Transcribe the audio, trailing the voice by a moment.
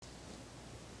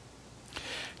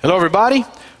Hello, everybody.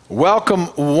 Welcome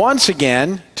once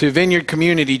again to Vineyard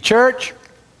Community Church.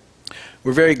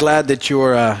 We're very glad that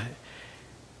you're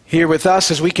here with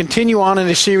us as we continue on in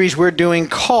a series we're doing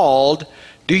called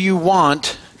Do You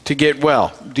Want to Get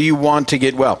Well? Do you want to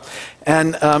get well?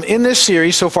 And in this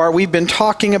series so far, we've been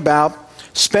talking about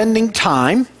spending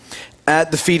time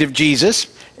at the feet of Jesus,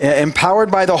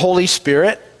 empowered by the Holy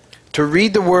Spirit to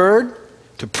read the Word,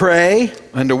 to pray,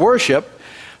 and to worship,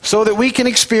 so that we can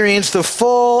experience the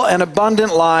full and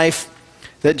abundant life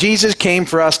that Jesus came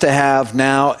for us to have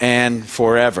now and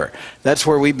forever. That's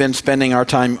where we've been spending our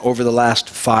time over the last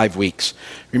 5 weeks.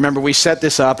 Remember, we set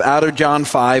this up out of John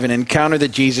 5, an encounter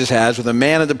that Jesus has with a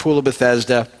man at the pool of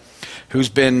Bethesda who's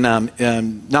been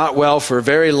not well for a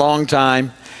very long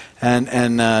time.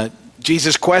 And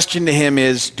Jesus' question to him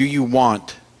is, do you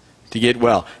want to get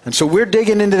well? And so we're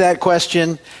digging into that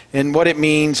question and what it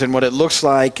means and what it looks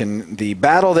like and the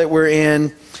battle that we're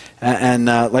in. And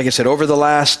like I said, over the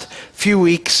last few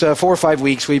weeks, 4 or 5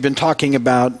 weeks, we've been talking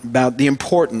about the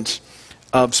importance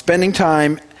of spending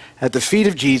time at the feet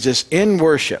of Jesus in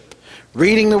worship,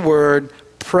 reading the Word,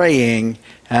 praying,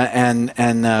 and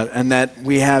that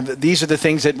we have, these are the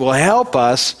things that will help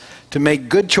us to make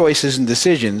good choices and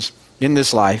decisions in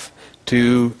this life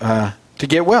to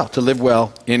get well, to live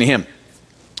well in Him.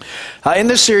 In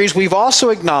this series, we've also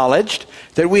acknowledged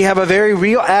that we have a very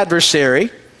real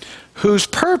adversary whose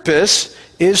purpose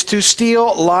is to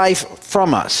steal life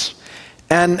from us,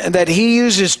 and that he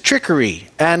uses trickery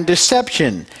and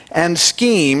deception and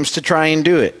schemes to try and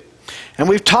do it. And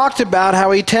we've talked about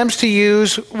how he attempts to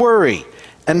use worry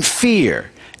and fear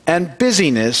and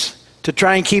busyness to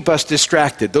try and keep us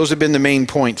distracted. Those have been the main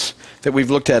points that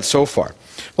we've looked at so far.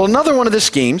 Well, another one of the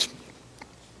schemes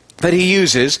that he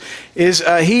uses is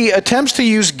he attempts to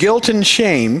use guilt and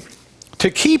shame to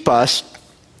keep us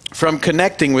from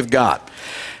connecting with God.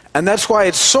 And that's why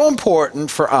it's so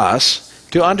important for us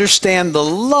to understand the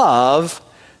love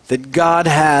that God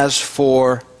has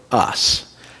for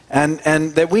us. And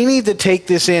that we need to take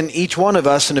this in, each one of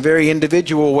us, in a very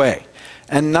individual way.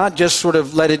 And not just sort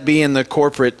of let it be in the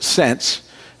corporate sense,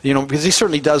 because he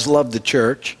certainly does love the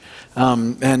church.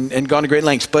 And gone to great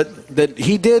lengths, but that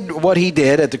he did what he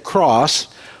did at the cross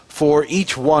for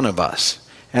each one of us.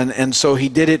 And so he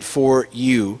did it for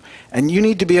you. And you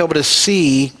need to be able to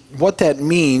see what that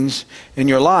means in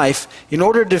your life in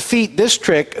order to defeat this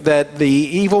trick that the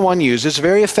evil one uses. It's a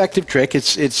very effective trick.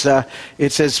 It's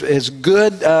as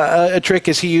good a trick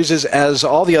as he uses as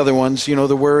all the other ones,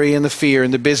 the worry and the fear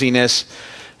and the busyness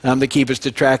that keep us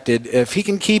distracted. If he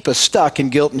can keep us stuck in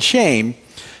guilt and shame,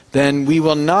 then we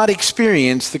will not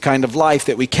experience the kind of life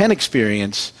that we can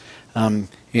experience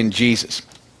in Jesus.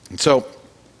 And so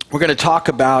we're going to talk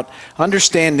about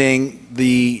understanding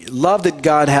the love that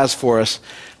God has for us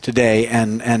today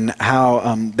and how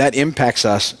that impacts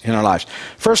us in our lives.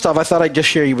 First off, I thought I'd just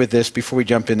share you with this before we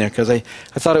jump in there, because I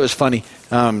thought it was funny.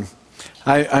 I'm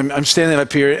standing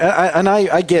up here, and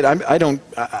I don't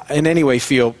in any way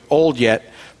feel old yet,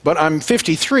 but I'm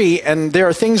 53, and there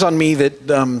are things on me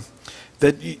that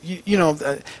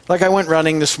like I went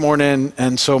running this morning,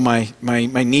 and so my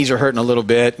knees are hurting a little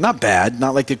bit. Not bad,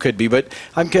 not like they could be, but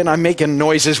I'm making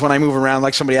noises when I move around,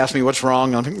 like somebody asked me what's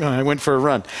wrong. I went for a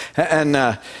run, and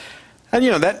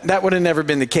that would have never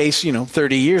been the case.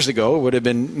 30 years ago, it would have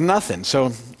been nothing.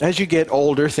 So as you get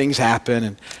older, things happen,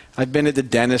 and I've been at the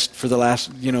dentist for the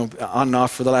last, on and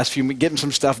off for the last few weeks, getting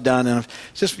some stuff done, and I've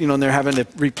just, and they're having to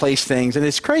replace things, and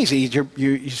it's crazy.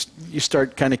 You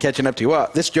start kind of catching up to you.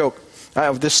 Well,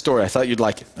 this story, I thought you'd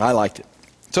like it. I liked it.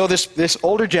 So this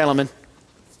older gentleman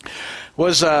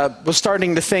was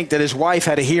starting to think that his wife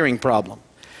had a hearing problem.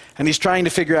 And he's trying to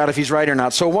figure out if he's right or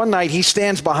not. So one night he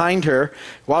stands behind her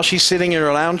while she's sitting in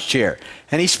her lounge chair.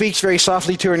 And he speaks very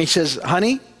softly to her and he says,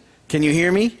 "Honey, can you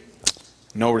hear me?"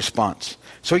 No response.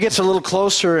 So he gets a little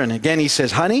closer and again he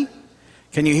says, "Honey,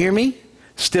 can you hear me?"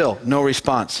 Still no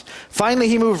response. Finally,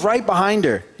 he moved right behind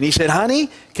her and he said, "Honey,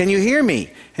 can you hear me?"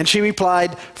 And she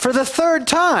replied, for the third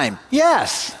time,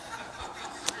 "Yes."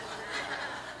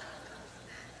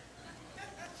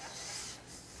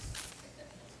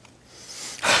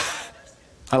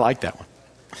 I like that one.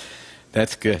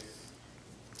 That's good.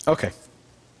 Okay.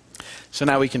 So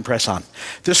now we can press on.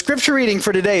 The scripture reading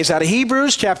for today is out of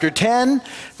Hebrews chapter 10,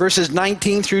 verses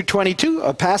 19 through 22,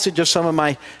 a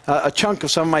chunk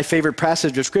of some of my favorite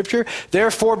passages of scripture.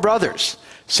 "Therefore, brothers,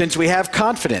 since we have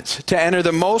confidence to enter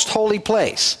the most holy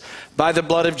place by the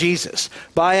blood of Jesus,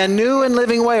 by a new and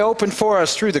living way opened for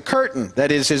us through the curtain,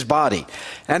 that is his body.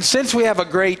 And since we have a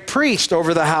great priest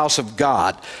over the house of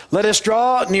God, let us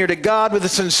draw near to God with a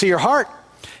sincere heart,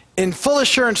 in full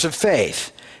assurance of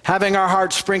faith, having our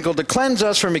hearts sprinkled to cleanse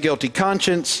us from a guilty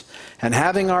conscience, and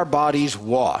having our bodies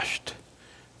washed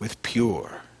with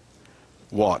pure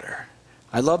water.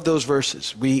 I love those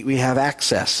verses. We have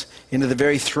access into the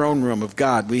very throne room of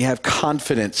God. We have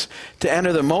confidence to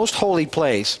enter the most holy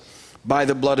place by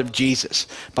the blood of Jesus,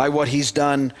 by what he's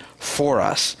done for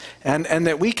us. And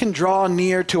that we can draw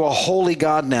near to a holy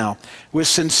God now with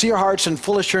sincere hearts and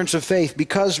full assurance of faith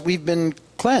because we've been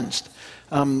cleansed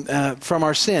from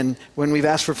our sin when we've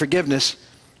asked for forgiveness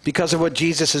because of what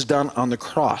Jesus has done on the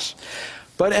cross.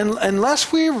 But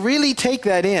unless we really take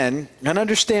that in and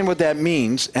understand what that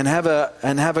means and have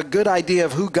a good idea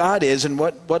of who God is and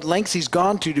what lengths he's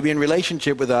gone to be in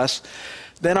relationship with us,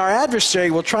 then our adversary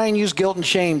will try and use guilt and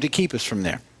shame to keep us from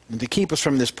there and to keep us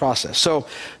from this process. So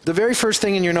the very first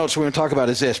thing in your notes we're going to talk about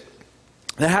is this: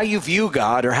 that how you view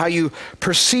God or how you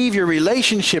perceive your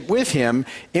relationship with him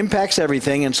impacts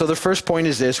everything. And so the first point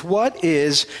is this: what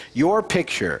is your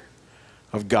picture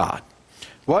of God?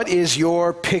 What is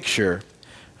your picture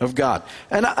of God?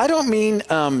 And I don't mean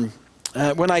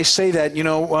when I say that,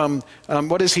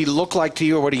 what does he look like to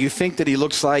you, or what do you think that he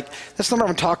looks like? That's not what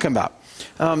I'm talking about.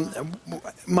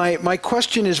 My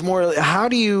question is more, how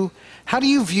do you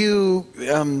view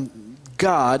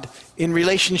God in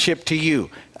relationship to you?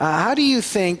 How do you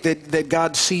think that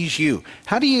God sees you?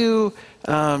 How do you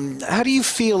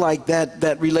feel like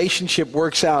that relationship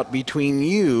works out between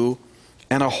you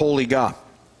and a holy God?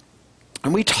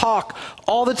 And we talk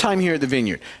all the time here at the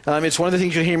Vineyard. It's one of the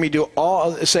things you'll hear me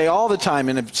say all the time,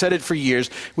 and I've said it for years.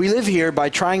 We live here by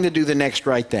trying to do the next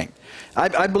right thing.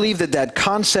 I believe that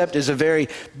concept is a very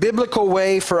biblical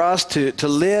way for us to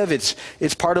live.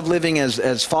 It's part of living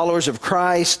as followers of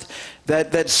Christ,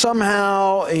 that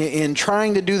somehow in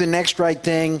trying to do the next right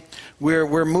thing,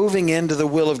 we're moving into the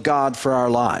will of God for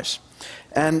our lives.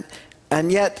 And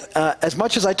yet, as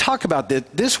much as I talk about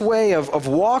this way of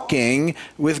walking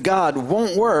with God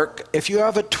won't work if you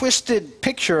have a twisted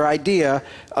picture idea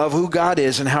of who God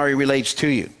is and how he relates to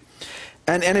you.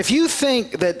 And if you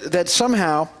think that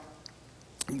somehow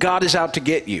God is out to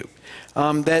get you,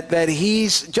 that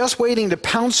he's just waiting to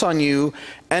pounce on you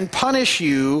and punish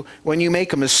you when you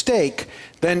make a mistake,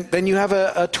 then you have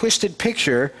a twisted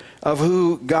picture of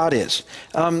who God is.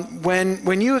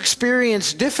 When you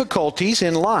experience difficulties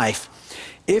in life,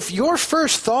 if your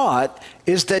first thought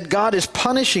is that God is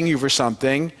punishing you for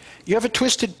something, you have a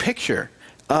twisted picture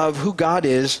of who God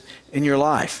is in your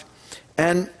life.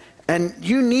 And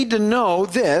you need to know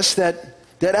this, that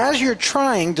as you're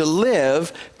trying to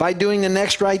live by doing the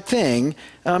next right thing,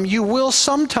 you will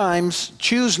sometimes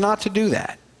choose not to do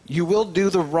that. You will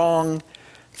do the wrong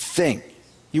thing.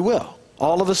 You will.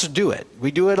 All of us do it.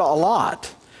 We do it a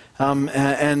lot.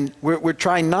 And we're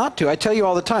trying not to. I tell you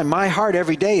all the time, my heart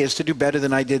every day is to do better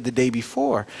than I did the day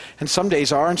before. And some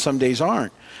days are and some days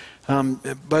aren't.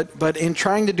 But in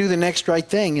trying to do the next right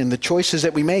thing and the choices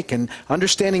that we make and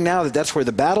understanding now that that's where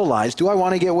the battle lies, do I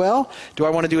want to get well? Do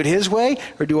I want to do it his way,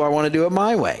 or do I want to do it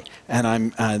my way?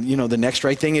 And the next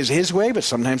right thing is his way, but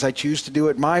sometimes I choose to do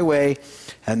it my way.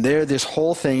 And this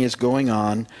whole thing is going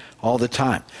on all the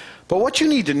time. But what you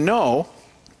need to know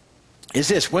is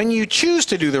this: when you choose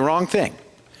to do the wrong thing,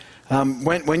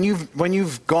 when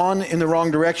you've gone in the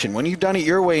wrong direction, when you've done it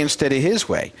your way instead of his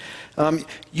way,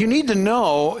 you need to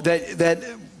know that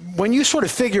when you sort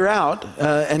of figure out,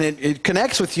 and it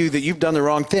connects with you that you've done the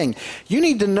wrong thing, you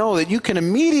need to know that you can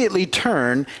immediately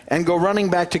turn and go running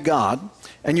back to God,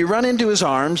 and you run into his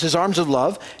arms of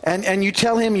love, and you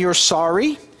tell him you're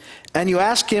sorry, and you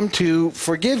ask him to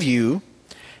forgive you,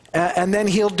 and then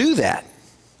he'll do that.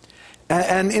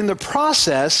 And in the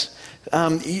process,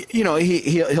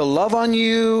 he'll love on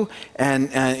you, and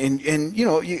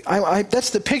that's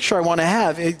the picture I want to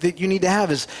have. That you need to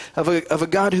have is of a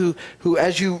God who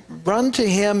as you run to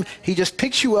him, he just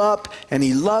picks you up and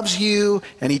he loves you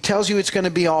and he tells you it's going to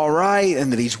be all right,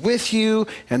 and that he's with you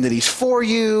and that he's for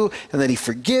you and that he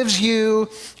forgives you,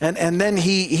 and then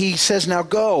he says, now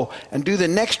go and do the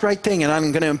next right thing, and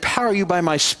I'm going to empower you by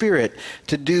my Spirit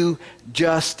to do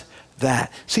just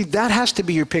that. See, that has to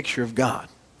be your picture of God.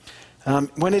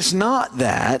 When it's not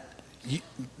that,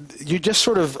 you just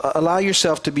sort of allow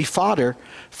yourself to be fodder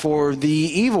for the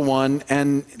evil one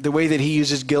and the way that he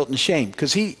uses guilt and shame,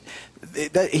 because he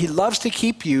loves to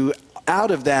keep you out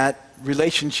of that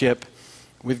relationship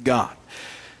with God.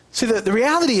 See, the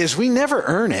reality is we never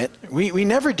earn it. We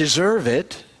never deserve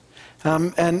it.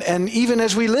 And even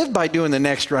as we live by doing the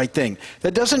next right thing,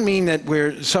 that doesn't mean that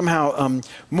we're somehow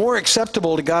more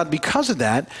acceptable to God because of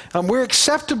that. We're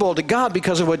acceptable to God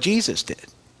because of what Jesus did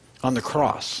on the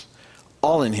cross,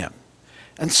 all in him.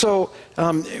 And so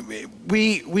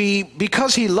we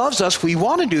because he loves us, we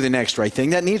want to do the next right thing.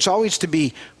 That needs always to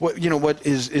be what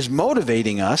is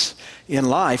motivating us in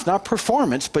life, not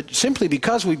performance, but simply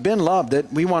because we've been loved,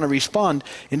 that we want to respond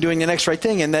in doing the next right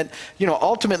thing. And that,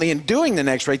 ultimately in doing the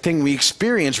next right thing, we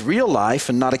experience real life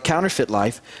and not a counterfeit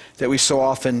life that we so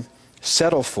often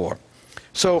settle for.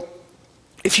 So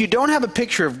if you don't have a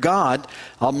picture of God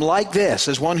like this,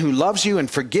 as one who loves you and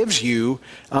forgives you,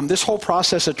 this whole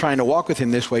process of trying to walk with him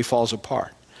this way falls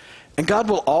apart. And God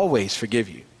will always forgive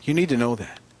you. You need to know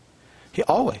that.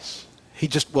 He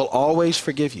just will always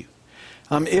forgive you.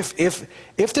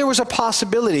 If there was a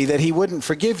possibility that he wouldn't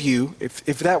forgive you, if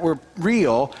that were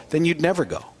real, then you'd never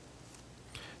go.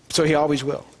 So he always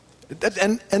will.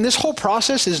 And this whole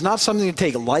process is not something to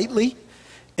take lightly.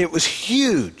 It was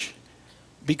huge.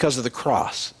 Because of the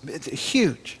cross. It's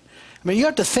huge. I mean, you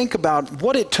have to think about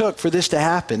what it took for this to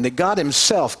happen, that God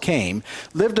himself came,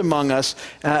 lived among us,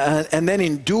 and then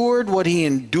endured what he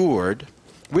endured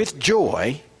with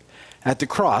joy at the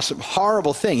cross. A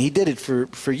horrible thing. He did it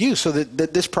for you so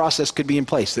that this process could be in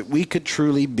place, that we could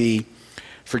truly be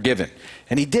forgiven.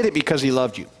 And he did it because he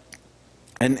loved you.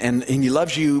 And he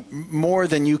loves you more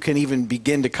than you can even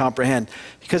begin to comprehend.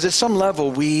 Because at some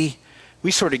level, we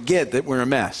sort of get that we're a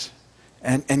mess.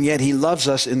 And yet he loves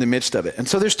us in the midst of it. And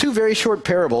so there's two very short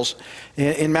parables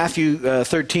in Matthew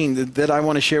 13 that I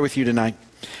want to share with you tonight.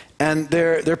 And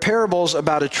they're parables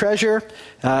about a treasure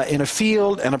in a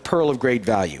field and a pearl of great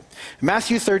value.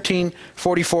 Matthew 13,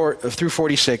 44 through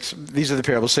 46, these are the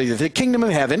parables. Say, the kingdom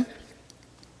of heaven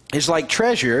is like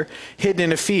treasure hidden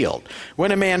in a field.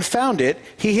 When a man found it,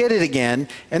 he hid it again,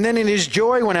 and then in his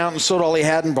joy went out and sold all he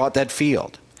had and bought that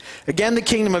field. Again, the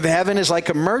kingdom of heaven is like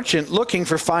a merchant looking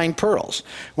for fine pearls.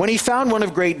 When he found one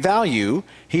of great value,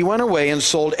 he went away and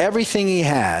sold everything he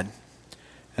had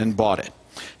and bought it.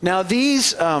 Now,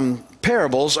 these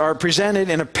parables are presented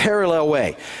in a parallel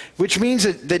way, which means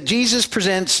that Jesus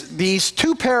presents these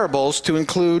two parables to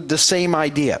include the same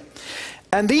idea.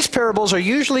 And these parables are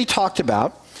usually talked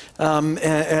about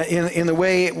in the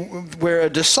way where a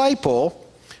disciple,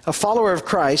 a follower of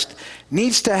Christ,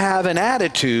 needs to have an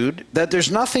attitude that there's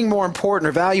nothing more important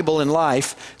or valuable in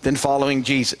life than following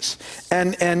Jesus.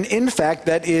 And in fact,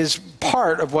 that is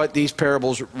part of what these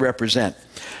parables represent.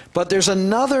 But there's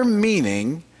another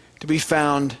meaning to be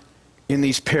found in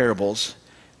these parables,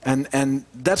 and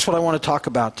that's what I want to talk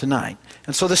about tonight.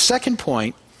 And so the second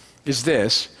point is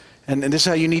this, and this is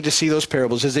how you need to see those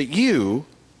parables, is that you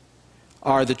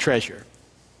are the treasure.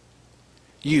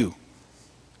 You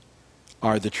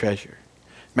are the treasure.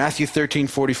 Matthew 13,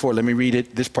 44. Let me read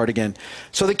it, this part again.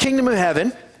 So the kingdom of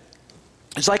heaven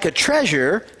is like a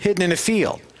treasure hidden in a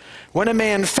field. When a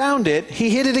man found it, he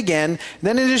hid it again.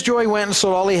 Then in his joy went and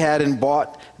sold all he had and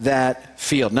bought that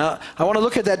field. Now, I want to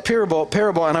look at that parable,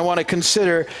 and I want to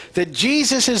consider that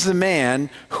Jesus is the man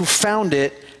who found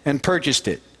it and purchased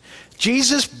it.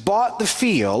 Jesus bought the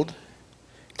field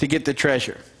to get the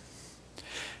treasure.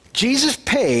 Jesus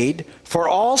paid for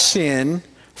all sin,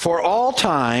 for all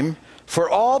time, for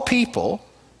all people,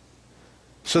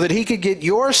 so that he could get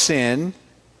your sin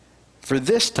for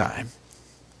this time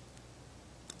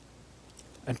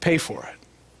and pay for it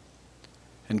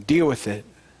and deal with it.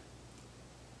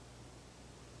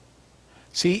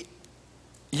 See,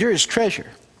 you're his treasure.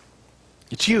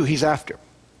 It's you he's after.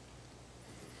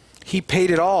 He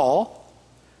paid it all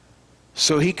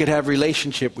so he could have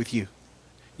relationship with you.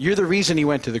 You're the reason he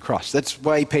went to the cross. That's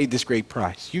why he paid this great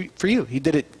price. For you. He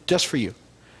did it just for you.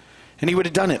 And he would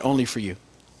have done it only for you.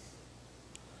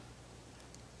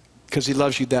 Because he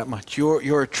loves you that much.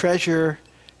 You're a treasure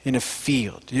in a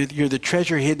field. You're the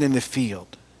treasure hidden in the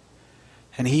field.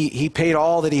 And he paid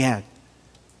all that he had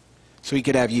so he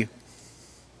could have you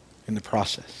in the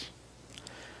process.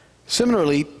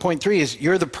 Similarly, point 3 is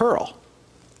you're the pearl.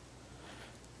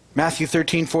 Matthew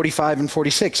 13, 45 and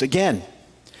 46. Again,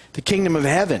 the kingdom of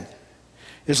heaven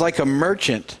is like a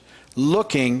merchant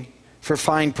looking for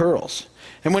fine pearls.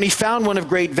 And when he found one of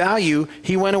great value,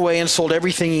 he went away and sold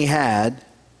everything he had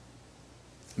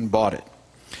and bought it.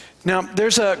 Now,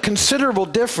 there's a considerable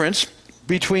difference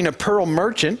between a pearl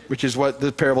merchant, which is what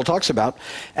the parable talks about,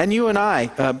 and you and I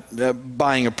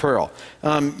buying a pearl.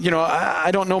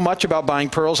 I don't know much about buying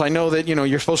pearls. I know that,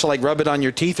 you're supposed to rub it on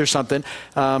your teeth or something.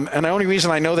 And the only reason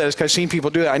I know that is because I've seen people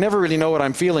do that. I never really know what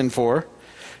I'm feeling for.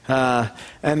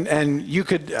 And you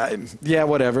could,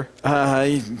 whatever.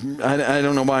 I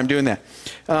don't know why I'm doing that.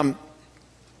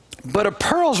 But a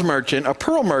pearl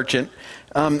merchant,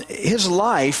 his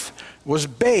life was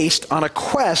based on a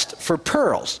quest for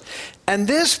pearls. And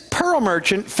this pearl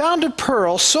merchant found a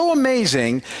pearl so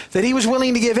amazing that he was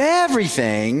willing to give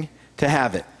everything to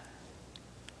have it.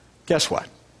 Guess what?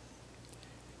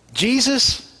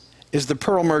 Jesus is the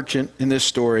pearl merchant in this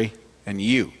story, and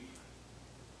you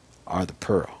are the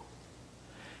pearl.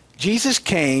 Jesus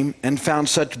came and found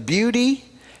such beauty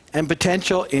and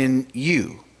potential in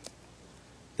you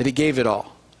that he gave it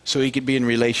all so he could be in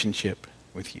relationship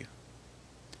with you.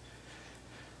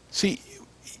 See,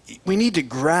 we need to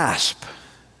grasp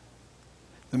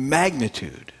the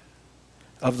magnitude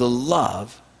of the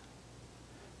love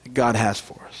that God has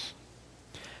for us.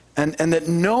 And that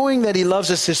knowing that he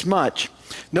loves us this much,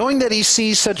 knowing that he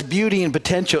sees such beauty and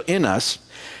potential in us,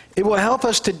 it will help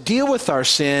us to deal with our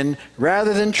sin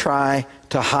rather than try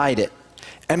to hide it.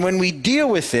 And when we deal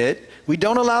with it, we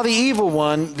don't allow the evil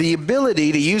one the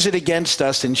ability to use it against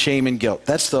us in shame and guilt.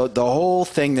 That's the whole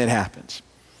thing that happens.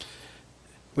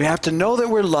 We have to know that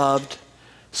we're loved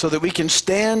so that we can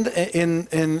stand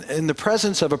in the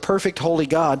presence of a perfect, holy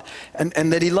God,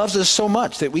 and that he loves us so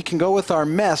much that we can go with our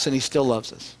mess and he still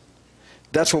loves us.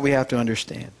 That's what we have to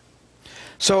understand.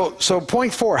 So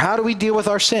point 4, how do we deal with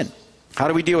our sin? How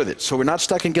do we deal with it? So we're not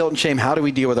stuck in guilt and shame. How do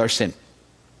we deal with our sin?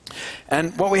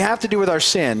 And what we have to do with our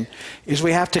sin is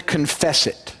we have to confess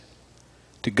it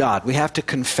to God. We have to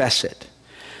confess it.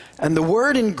 And the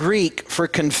word in Greek for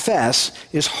confess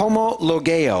is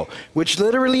homologeo, which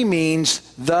literally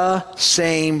means the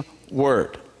same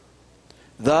word.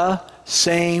 The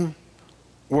same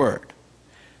word.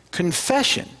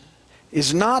 Confession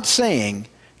is not saying,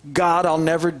 God, I'll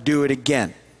never do it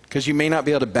again, because you may not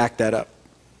be able to back that up.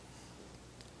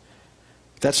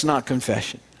 That's not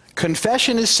confession.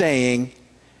 Confession is saying,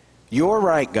 you're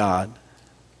right, God.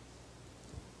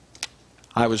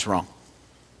 I was wrong.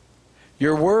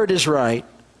 Your word is right.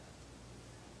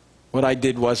 What I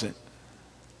did wasn't.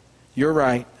 You're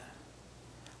right.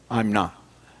 I'm not.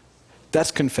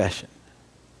 That's confession.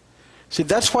 See,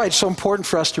 that's why it's so important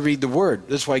for us to read the Word.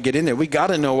 That's why I get in there. We got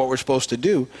to know what we're supposed to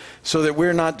do so that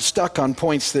we're not stuck on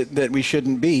points that we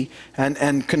shouldn't be.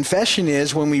 And confession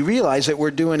is when we realize that we're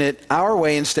doing it our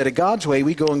way instead of God's way,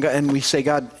 we go and we say,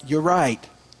 God, you're right.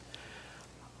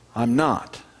 I'm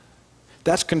not.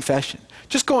 That's confession.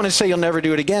 Just going and say you'll never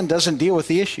do it again doesn't deal with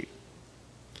the issue.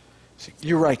 See,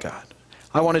 you're right, God.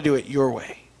 I want to do it your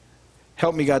way.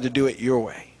 Help me, God, to do it your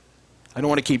way. I don't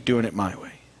want to keep doing it my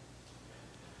way.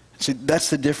 See, that's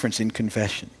the difference in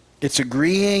confession. It's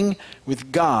agreeing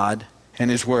with God and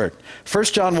his word. 1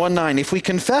 John 1:9, if we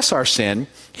confess our sin,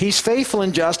 he's faithful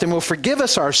and just and will forgive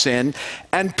us our sin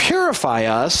and purify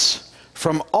us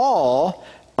from all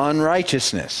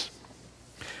unrighteousness.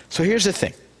 So here's the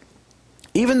thing.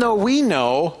 Even though we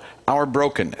know our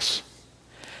brokenness,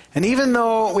 and even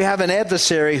though we have an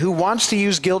adversary who wants to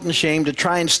use guilt and shame to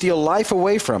try and steal life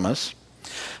away from us,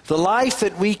 the life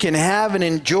that we can have and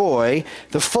enjoy,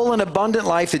 the full and abundant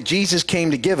life that Jesus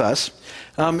came to give us,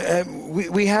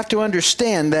 we have to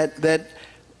understand that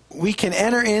we can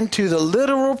enter into the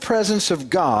literal presence of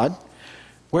God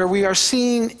where we are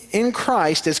seen in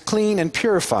Christ as clean and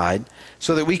purified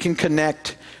so that we can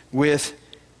connect with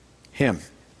him.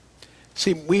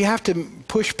 See, we have to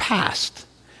push past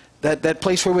that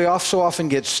place where we so often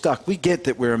get stuck. We get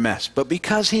that we're a mess, but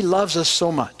because he loves us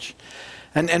so much,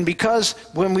 and because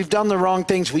when we've done the wrong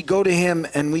things, we go to him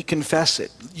and we confess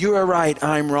it. You are right,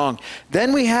 I'm wrong.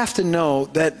 Then we have to know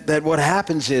that what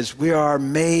happens is we are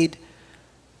made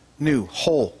new,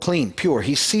 whole, clean, pure.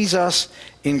 He sees us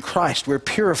in Christ. We're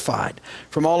purified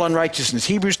from all unrighteousness.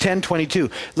 Hebrews 10:22.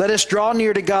 Let us draw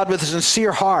near to God with a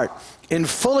sincere heart, in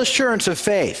full assurance of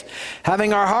faith,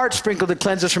 having our hearts sprinkled to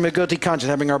cleanse us from a guilty conscience,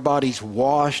 having our bodies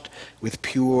washed with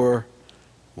pure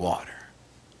water.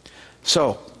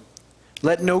 So,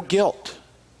 let no guilt,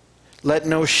 let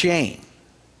no shame,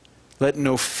 let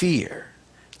no fear,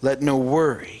 let no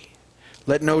worry,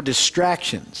 let no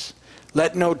distractions,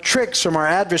 let no tricks from our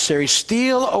adversary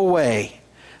steal away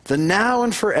the now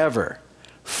and forever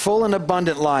full and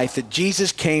abundant life that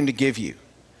Jesus came to give you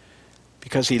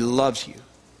because he loves you.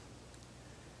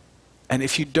 And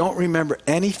if you don't remember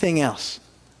anything else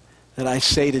that I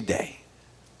say today,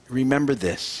 remember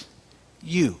this.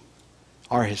 You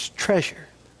are his treasure.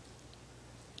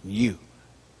 You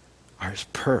are his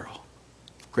pearl.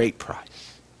 Great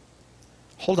price.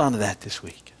 Hold on to that this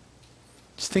week.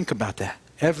 Just think about that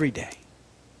every day.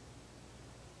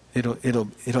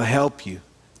 It'll help you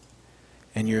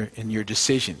in your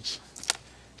decisions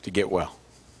to get well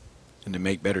and to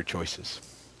make better choices.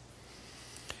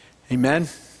 Amen.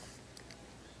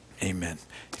 Amen.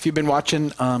 If you've been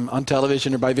watching on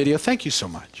television or by video, thank you so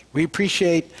much. We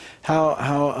appreciate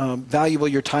how valuable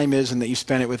your time is and that you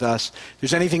spend it with us. If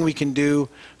there's anything we can do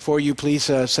for you, please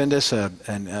send us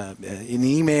an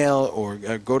email or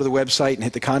go to the website and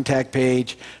hit the contact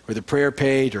page or the prayer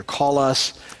page or call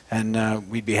us, and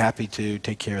we'd be happy to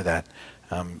take care of that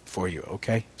for you,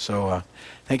 okay? So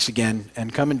thanks again,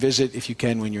 and come and visit if you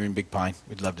can when you're in Big Pine.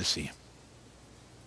 We'd love to see you.